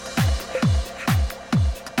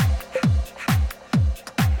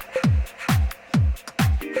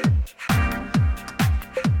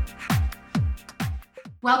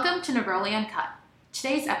Welcome to Neroli Uncut.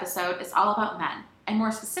 Today's episode is all about men, and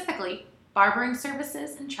more specifically, barbering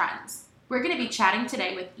services and trends. We're going to be chatting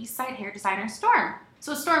today with Eastside hair designer Storm.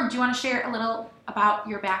 So Storm, do you want to share a little about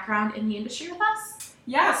your background in the industry with us?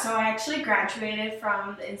 Yeah, so I actually graduated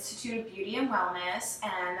from the Institute of Beauty and Wellness,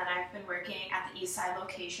 and then I've been working at the Eastside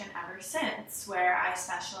location ever since, where I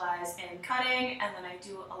specialize in cutting, and then I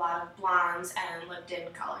do a lot of blondes and lived-in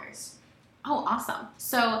colors. Oh, awesome.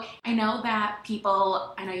 So I know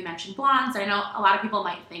you mentioned blondes, and I know a lot of people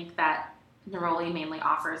might think that Neroli mainly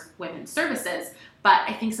offers women's services, but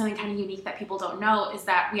I think something kind of unique that people don't know is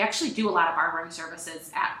that we actually do a lot of barbering services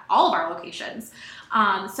at all of our locations.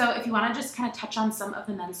 So if you want to just kind of touch on some of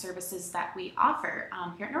the men's services that we offer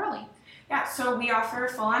here at Neroli. Yeah, so we offer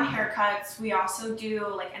full-on haircuts. We also do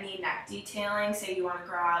like any neck detailing. Say you want to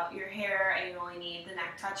grow out your hair and you only need the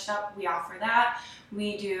neck touched up, we offer that.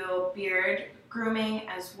 We do beard grooming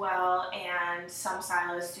as well, and some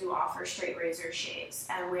stylists do offer straight razor shaves.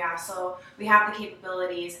 And we have the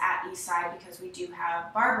capabilities at Eastside because we do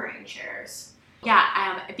have barbering chairs.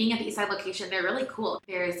 Yeah, being at the Eastside location, they're really cool.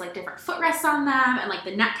 There's like different footrests on them, and like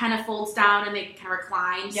the neck kind of folds down and they kind of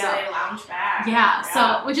recline. Yeah, they lounge back. Yeah,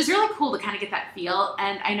 so which is really cool to kind of get that feel.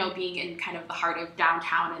 And I know being in kind of the heart of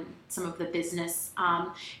downtown and some of the business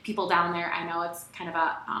people down there, I know it's kind of a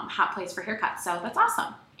hot place for haircuts. So that's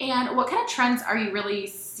awesome. And what kind of trends are you really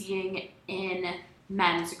seeing in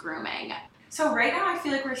men's grooming? So right now I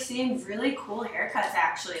feel like we're seeing really cool haircuts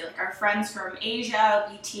actually. Like our friends from Asia,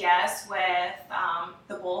 BTS with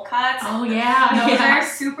the bowl cuts. Oh yeah. Those are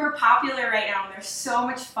super popular right now and they're so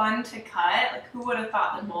much fun to cut. Like who would have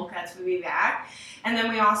thought the bowl cuts would be back? And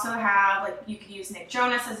then we also have, like, you could use Nick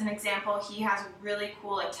Jonas as an example. He has a really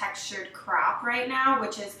cool like textured crop right now,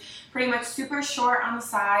 which is pretty much super short on the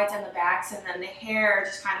sides and the backs, and then the hair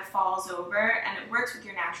just kind of falls over and it works with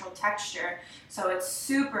your natural texture. So it's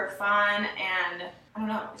super fun, and I don't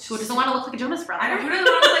know. Who doesn't want to look like a Jonas Brother? I know, who doesn't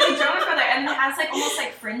want to look like a Jonas Brother? And it has like almost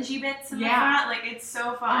like fringy bits in the front. Like it's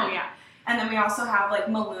so fun. Oh yeah. And then we also have like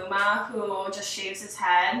Maluma, who just shaves his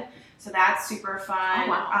head. So that's super fun. Oh,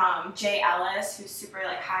 wow. Jay Ellis, who's super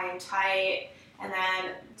like high and tight. And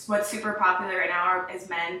then what's super popular right now is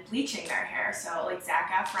men bleaching their hair. So like Zac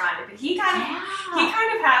Efron, but he kind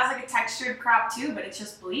of has like a textured crop too, but it's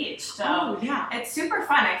just bleached. So it's super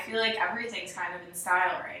fun. I feel like everything's kind of in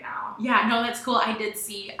style right now. Yeah, no, that's cool. I did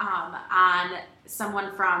see on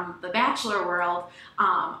someone from the Bachelor world,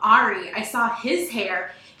 Ari. I saw his hair.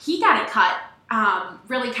 He got it cut.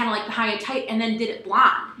 Really kind of like high and tight, and then did it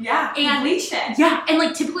blonde. Yeah, and bleached it. Yeah, and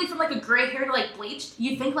like typically from like a gray hair to like bleached,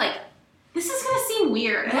 you think like, this is gonna seem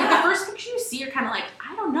weird. And like the first picture you see, you're kind of like,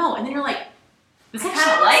 I don't know, and then you're like, this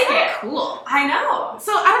actually like it. Cool. I know.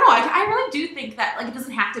 So I don't know. I really do think that like it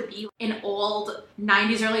doesn't have to be an old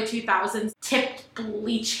 '90s, early 2000s tipped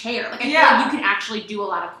bleach hair. Like I feel like you can actually do a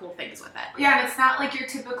lot of cool things with it. Yeah, and it's not like your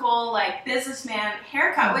typical like businessman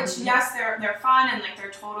haircut, which yes, they're fun and like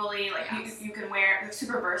they're totally like you can wear. They're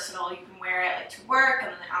super versatile. You can wear it like to work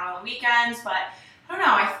and then out on the weekends, but. I don't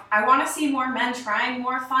know, I want to see more men trying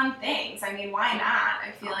more fun things. I mean, why not?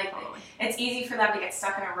 I feel like it's easy for them to get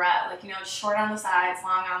stuck in a rut. Like, you know, short on the sides,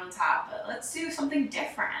 long on the top, but let's do something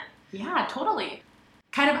different. Yeah, totally.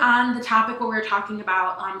 Kind of on the topic where we were talking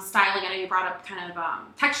about styling, I know you brought up kind of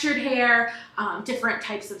textured hair, different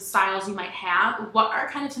types of styles you might have. What are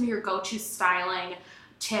kind of some of your go-to styling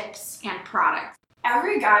tips and products?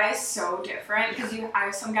 Every guy is so different because I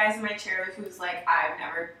have some guys in my chair who's like, I've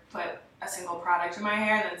never put a single product in my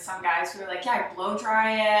hair, and then some guys who are like, yeah, I blow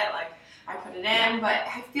dry it, like I put it in, but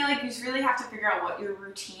I feel like you just really have to figure out what your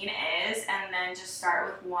routine is and then just start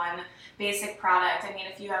with one basic product. I mean,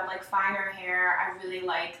 if you have like finer hair, I really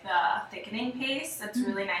like the thickening paste. That's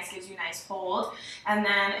really nice, gives you a nice hold. And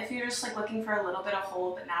then if you're just like looking for a little bit of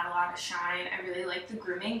hold but not a lot of shine, I really like the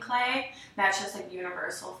grooming clay. That's just like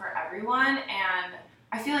universal for everyone. And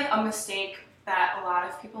I feel like a mistake that a lot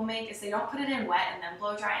of people make is they don't put it in wet and then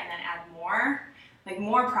blow dry and then add more. Like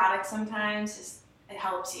more product sometimes just it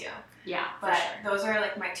helps you. Yeah, but those are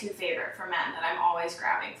like my two favorite for men that I'm always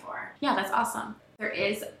grabbing for. Yeah, that's awesome. There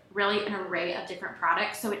is really an array of different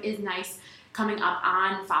products, so it is nice coming up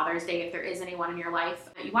on Father's Day if there is anyone in your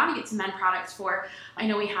life that you want to get some men products for. I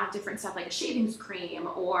know we have different stuff like a shaving cream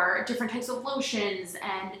or different types of lotions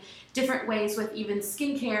and different ways with even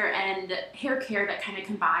skincare and hair care that kind of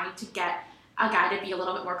combine to get a guy to be a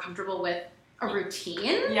little bit more comfortable with a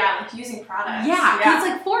routine. Yeah, like using products. Yeah, because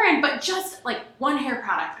it's like foreign, but just like one hair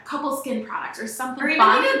product, a couple skin products, or something. Or even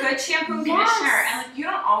fun. like a good shampoo and conditioner. And like you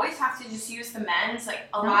don't always have to just use the men's. Like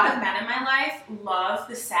a lot of men in my life love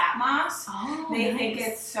the Sat Moss. Oh, they nice. think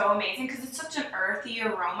it's so amazing because it's such an earthy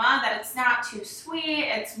aroma that it's not too sweet.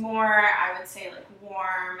 It's more, I would say, like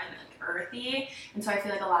warm and like earthy. And so I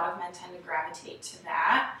feel like a lot of men tend to gravitate to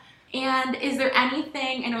that. And is there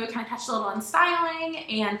anything, I know we kind of touched a little on styling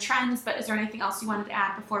and trends, but is there anything else you wanted to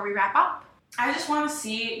add before we wrap up? I just want to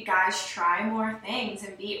see guys try more things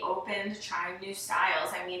and be open to trying new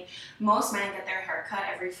styles. I mean, most men get their hair cut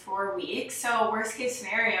every 4 weeks. So worst case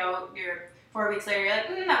scenario, you're 4 weeks later, you're like,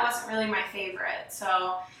 that wasn't really my favorite.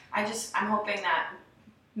 So I'm hoping that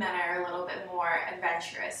men are a little bit more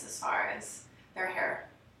adventurous as far as their hair.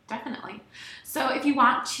 Definitely. So if you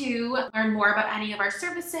want to learn more about any of our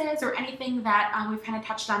services or anything that we've kind of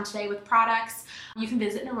touched on today with products, you can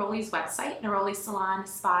visit Neroli's website,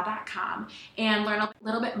 nerolisalonspa.com, and learn a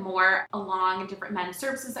little bit more along different men's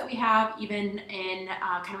services that we have, even in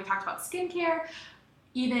we talked about skincare,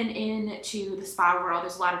 even into the spa world.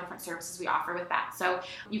 There's a lot of different services we offer with that. So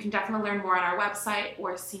you can definitely learn more on our website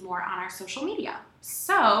or see more on our social media.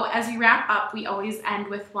 So as we wrap up, we always end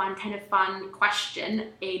with one kind of fun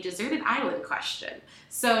question, a deserted island question.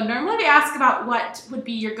 So normally we ask about what would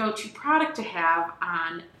be your go-to product to have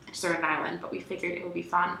on a deserted island, but we figured it would be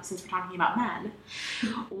fun since we're talking about men.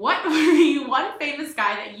 What would be one famous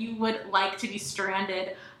guy that you would like to be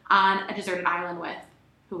stranded on a deserted island with?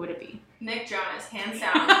 Who would it be? Nick Jonas, hands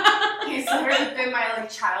down. He's literally been my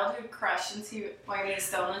childhood crush since he's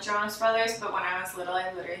still in the Jonas Brothers, but when I was little,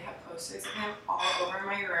 I literally had posters of him all over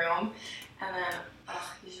my room, and then,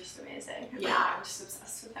 he's just amazing. Yeah. I'm just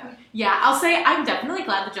obsessed with him. Yeah, I'll say I'm definitely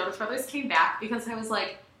glad the Jonas Brothers came back because I was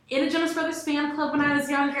in a Jonas Brothers fan club when I was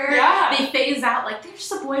younger. Yeah. They phased out, they're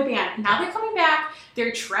just a boy band. Now they're coming back,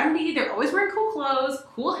 they're trendy, they're always wearing cool clothes,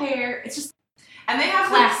 cool hair. It's just and they have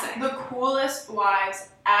classic. The coolest wives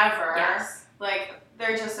ever. Yes.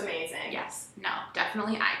 They're just amazing. Yes. No,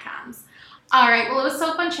 definitely icons. All right. Well, it was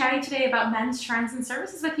so fun chatting today about men's trends and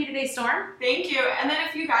services with you today, Storm. Thank you. And then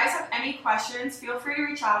if you guys have any questions, feel free to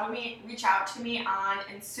reach out to me on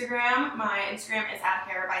Instagram. My Instagram is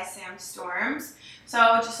 @hairbysamstorms.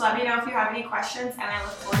 So just let me know if you have any questions, and I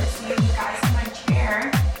look forward to seeing you guys in my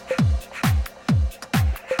chair.